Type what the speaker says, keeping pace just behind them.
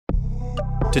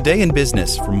Today in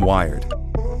Business from Wired.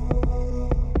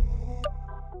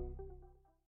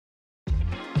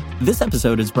 This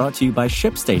episode is brought to you by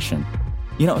ShipStation.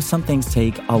 You know, some things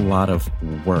take a lot of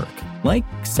work, like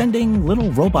sending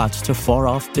little robots to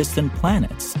far-off distant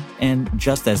planets. And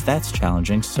just as that's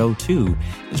challenging, so too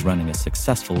is running a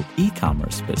successful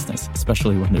e-commerce business,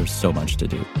 especially when there's so much to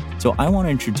do. So I want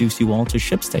to introduce you all to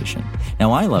ShipStation.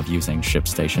 Now, I love using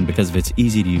ShipStation because of its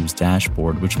easy-to-use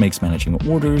dashboard, which makes managing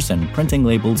orders and printing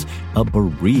labels a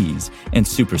breeze and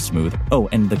super smooth. Oh,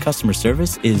 and the customer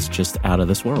service is just out of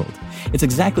this world. It's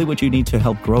exactly what you need to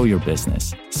help grow your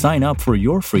business. Sign up for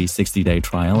your free 60-day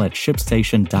trial at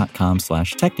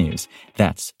shipstation.com/technews.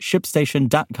 That's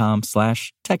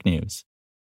shipstation.com/technews.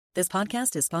 This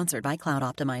podcast is sponsored by Cloud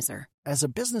Optimizer. As a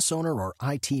business owner or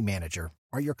IT manager,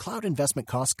 are your cloud investment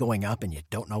costs going up and you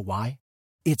don't know why?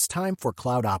 It's time for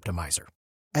Cloud Optimizer.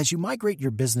 As you migrate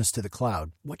your business to the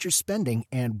cloud, what you're spending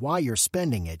and why you're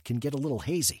spending it can get a little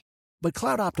hazy. But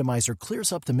Cloud Optimizer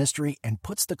clears up the mystery and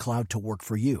puts the cloud to work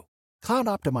for you. Cloud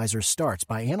Optimizer starts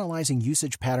by analyzing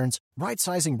usage patterns,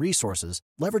 right-sizing resources,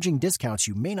 leveraging discounts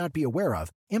you may not be aware of,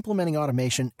 implementing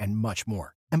automation, and much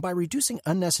more. And by reducing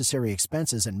unnecessary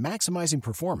expenses and maximizing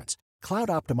performance, Cloud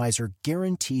Optimizer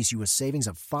guarantees you a savings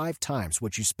of 5 times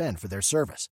what you spend for their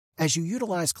service. As you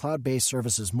utilize cloud-based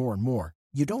services more and more,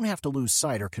 you don't have to lose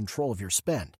sight or control of your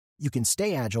spend. You can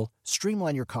stay agile,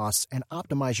 streamline your costs, and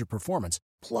optimize your performance,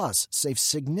 plus save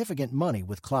significant money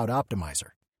with Cloud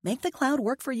Optimizer. Make the cloud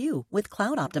work for you with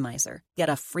Cloud Optimizer. Get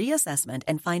a free assessment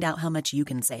and find out how much you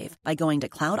can save by going to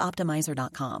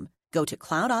cloudoptimizer.com. Go to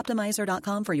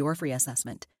cloudoptimizer.com for your free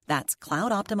assessment. That's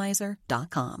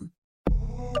cloudoptimizer.com.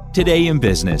 Today in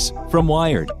Business from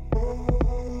Wired.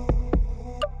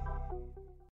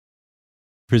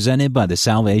 Presented by the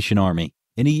Salvation Army.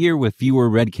 In a year with fewer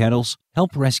red kettles,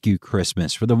 help rescue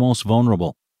Christmas for the most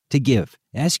vulnerable. To give,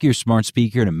 ask your smart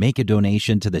speaker to make a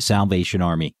donation to the Salvation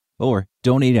Army or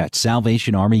donate at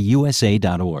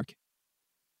salvationarmyusa.org.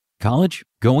 College?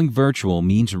 Going virtual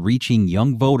means reaching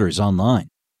young voters online.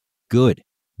 Good.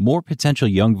 More potential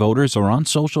young voters are on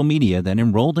social media than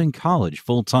enrolled in college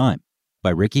full-time.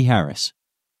 By Ricky Harris.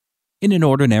 In an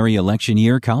ordinary election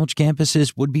year, college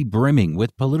campuses would be brimming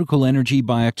with political energy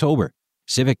by October.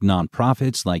 Civic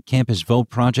nonprofits like Campus Vote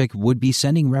Project would be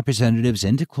sending representatives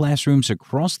into classrooms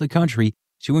across the country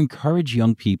to encourage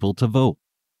young people to vote.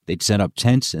 They'd set up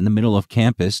tents in the middle of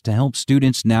campus to help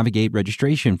students navigate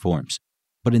registration forms.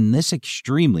 But in this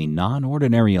extremely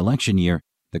non-ordinary election year,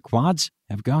 the quads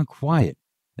have gone quiet.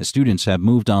 As students have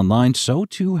moved online, so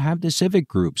too have the civic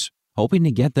groups, hoping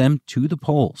to get them to the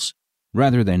polls.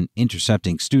 Rather than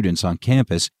intercepting students on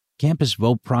campus, Campus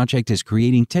Vote Project is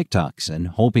creating TikToks and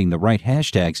hoping the right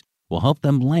hashtags will help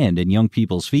them land in young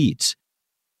people's feeds.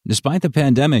 Despite the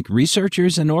pandemic,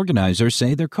 researchers and organizers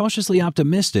say they're cautiously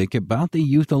optimistic about the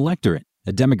youth electorate,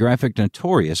 a demographic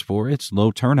notorious for its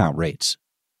low turnout rates.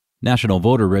 National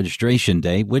Voter Registration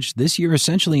Day, which this year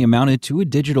essentially amounted to a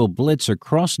digital blitz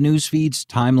across news feeds,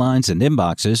 timelines, and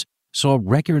inboxes, saw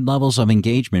record levels of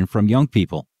engagement from young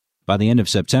people. By the end of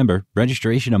September,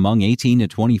 registration among 18 to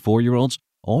 24-year-olds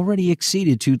already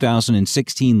exceeded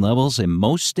 2016 levels in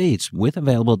most states with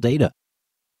available data.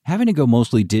 Having to go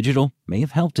mostly digital may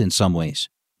have helped in some ways.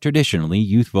 Traditionally,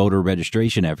 youth voter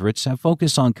registration efforts have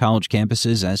focused on college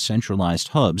campuses as centralized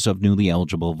hubs of newly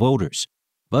eligible voters.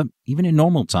 But even in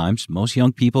normal times, most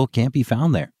young people can't be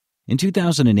found there. In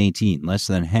 2018, less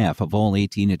than half of all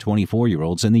 18 to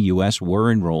 24-year-olds in the U.S. were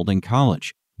enrolled in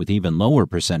college, with even lower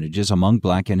percentages among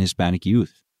Black and Hispanic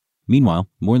youth. Meanwhile,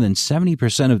 more than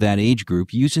 70% of that age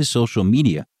group uses social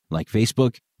media like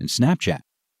Facebook and Snapchat.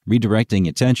 Redirecting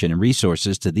attention and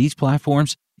resources to these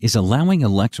platforms is allowing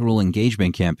electoral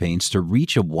engagement campaigns to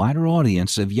reach a wider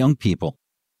audience of young people.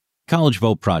 College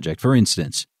Vote Project, for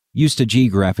instance, used to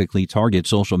geographically target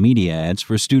social media ads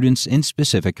for students in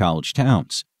specific college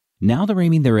towns. Now they're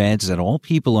aiming their ads at all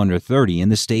people under 30 in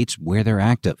the states where they're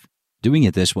active. Doing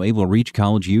it this way will reach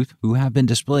college youth who have been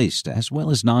displaced as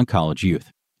well as non-college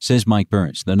youth, says Mike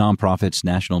Burns, the nonprofit's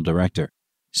national director.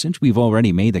 Since we've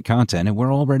already made the content and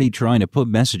we're already trying to put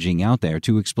messaging out there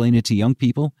to explain it to young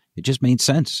people, it just made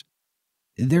sense.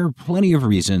 There are plenty of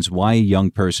reasons why a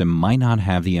young person might not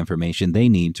have the information they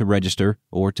need to register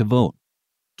or to vote.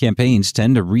 Campaigns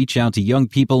tend to reach out to young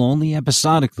people only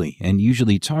episodically and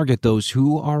usually target those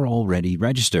who are already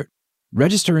registered.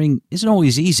 Registering isn't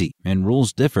always easy, and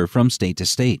rules differ from state to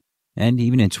state. And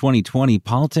even in 2020,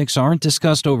 politics aren't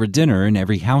discussed over dinner in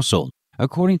every household,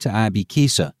 according to Abby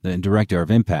Kisa, the Director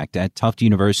of Impact at Tufts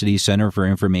University Center for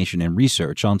Information and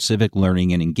Research on Civic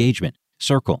Learning and Engagement,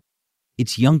 CIRCLE.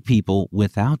 It's young people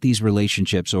without these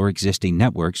relationships or existing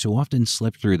networks who often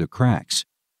slip through the cracks.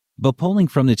 But polling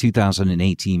from the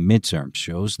 2018 midterms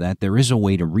shows that there is a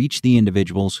way to reach the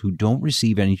individuals who don't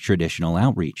receive any traditional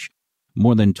outreach.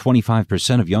 More than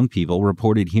 25% of young people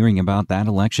reported hearing about that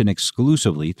election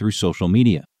exclusively through social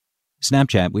media.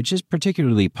 Snapchat, which is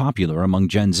particularly popular among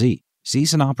Gen Z,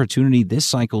 sees an opportunity this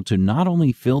cycle to not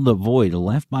only fill the void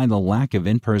left by the lack of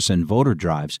in-person voter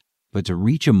drives, but to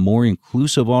reach a more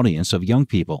inclusive audience of young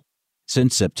people.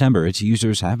 Since September, its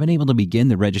users have been able to begin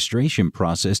the registration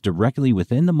process directly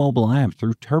within the mobile app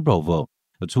through TurboVote,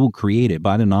 a tool created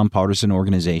by the nonpartisan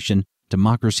organization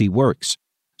Democracy Works.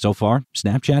 So far,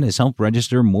 Snapchat has helped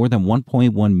register more than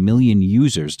 1.1 million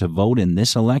users to vote in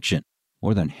this election,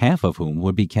 more than half of whom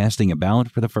would be casting a ballot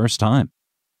for the first time.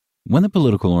 When the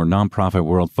political or nonprofit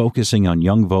world focusing on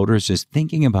young voters is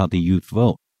thinking about the youth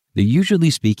vote, they're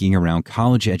usually speaking around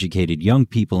college-educated young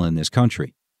people in this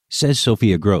country, says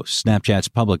Sophia Gross, Snapchat's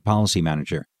public policy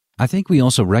manager. I think we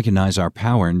also recognize our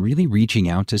power in really reaching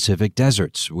out to civic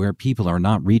deserts where people are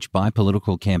not reached by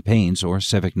political campaigns or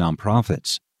civic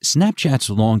nonprofits. Snapchat's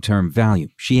long-term value,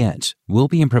 she adds, will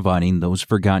be in providing those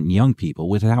forgotten young people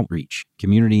with outreach,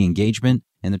 community engagement,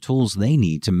 and the tools they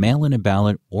need to mail in a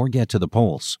ballot or get to the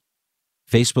polls.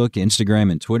 Facebook,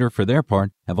 Instagram, and Twitter, for their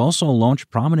part, have also launched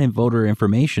prominent voter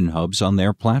information hubs on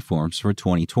their platforms for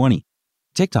 2020.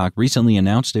 TikTok recently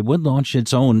announced it would launch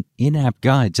its own in-app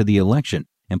guide to the election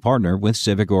and partner with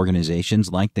civic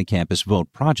organizations like the Campus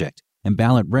Vote Project and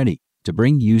Ballot Ready to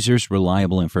bring users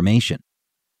reliable information.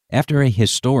 After a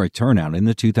historic turnout in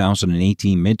the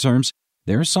 2018 midterms,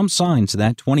 there are some signs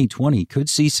that 2020 could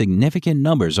see significant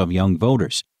numbers of young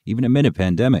voters, even amid a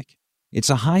pandemic. It's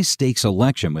a high-stakes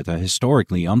election with a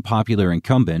historically unpopular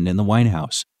incumbent in the White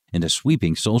House, and a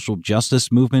sweeping social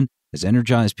justice movement has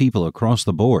energized people across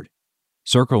the board.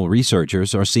 Circle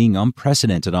researchers are seeing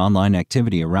unprecedented online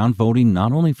activity around voting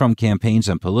not only from campaigns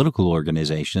and political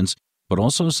organizations, but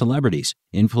also celebrities,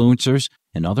 influencers,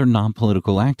 and other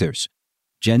non-political actors.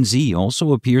 Gen Z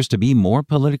also appears to be more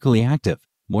politically active.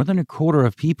 More than a quarter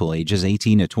of people ages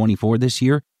 18 to 24 this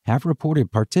year have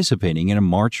reported participating in a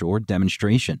march or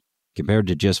demonstration, compared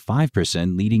to just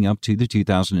 5% leading up to the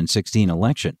 2016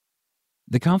 election.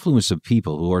 The confluence of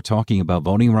people who are talking about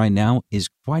voting right now is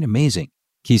quite amazing,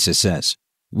 Kisa says.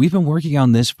 We've been working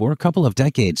on this for a couple of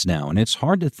decades now, and it's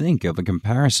hard to think of a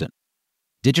comparison.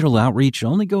 Digital outreach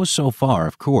only goes so far,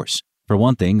 of course. For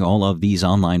one thing, all of these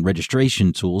online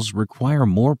registration tools require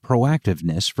more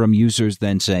proactiveness from users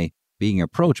than, say, being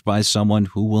approached by someone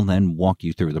who will then walk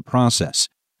you through the process.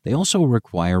 They also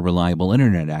require reliable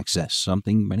internet access,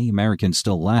 something many Americans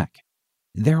still lack.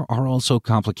 There are also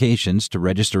complications to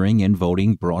registering and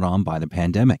voting brought on by the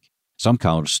pandemic. Some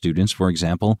college students, for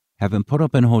example, have been put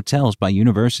up in hotels by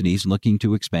universities looking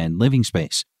to expand living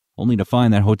space, only to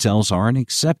find that hotels aren't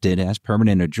accepted as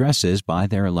permanent addresses by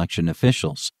their election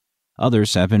officials.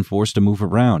 Others have been forced to move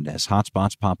around as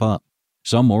hotspots pop up.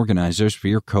 Some organizers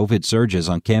fear COVID surges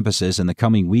on campuses in the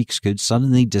coming weeks could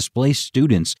suddenly displace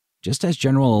students just as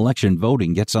general election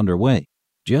voting gets underway,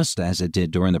 just as it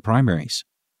did during the primaries.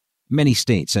 Many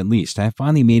states, at least, have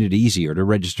finally made it easier to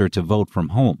register to vote from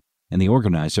home, and the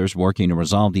organizers working to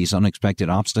resolve these unexpected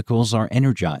obstacles are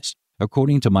energized,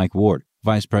 according to Mike Ward,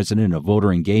 Vice President of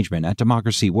Voter Engagement at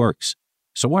Democracy Works.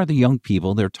 So are the young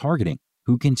people they're targeting,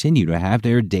 who continue to have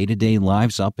their day-to-day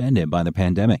lives upended by the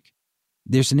pandemic.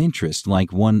 There's an interest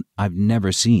like one I've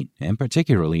never seen, and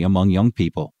particularly among young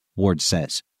people, Ward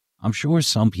says. I'm sure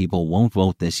some people won't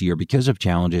vote this year because of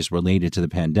challenges related to the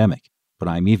pandemic, but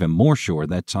I'm even more sure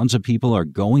that tons of people are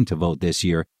going to vote this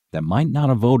year that might not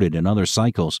have voted in other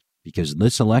cycles because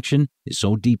this election is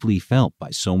so deeply felt by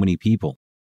so many people.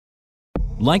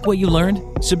 Like what you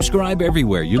learned? Subscribe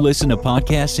everywhere you listen to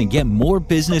podcasts and get more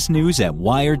business news at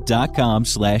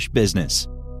wired.com/business.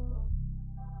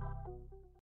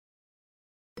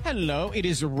 Hello, it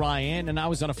is Ryan, and I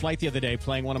was on a flight the other day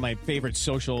playing one of my favorite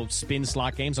social spin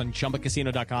slot games on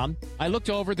ChumbaCasino.com. I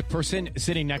looked over at the person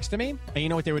sitting next to me, and you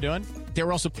know what they were doing? They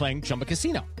were also playing Chumba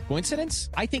Casino. Coincidence?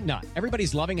 I think not.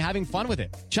 Everybody's loving having fun with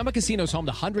it. Chumba Casino is home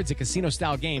to hundreds of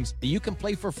casino-style games that you can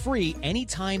play for free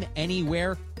anytime,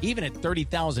 anywhere, even at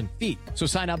 30,000 feet. So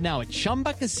sign up now at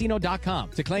ChumbaCasino.com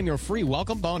to claim your free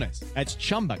welcome bonus. That's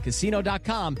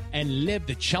ChumbaCasino.com and live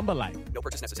the Chumba life. No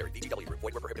purchase necessary. VGW. Void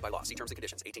where prohibited by law. See terms and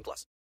conditions. 18+.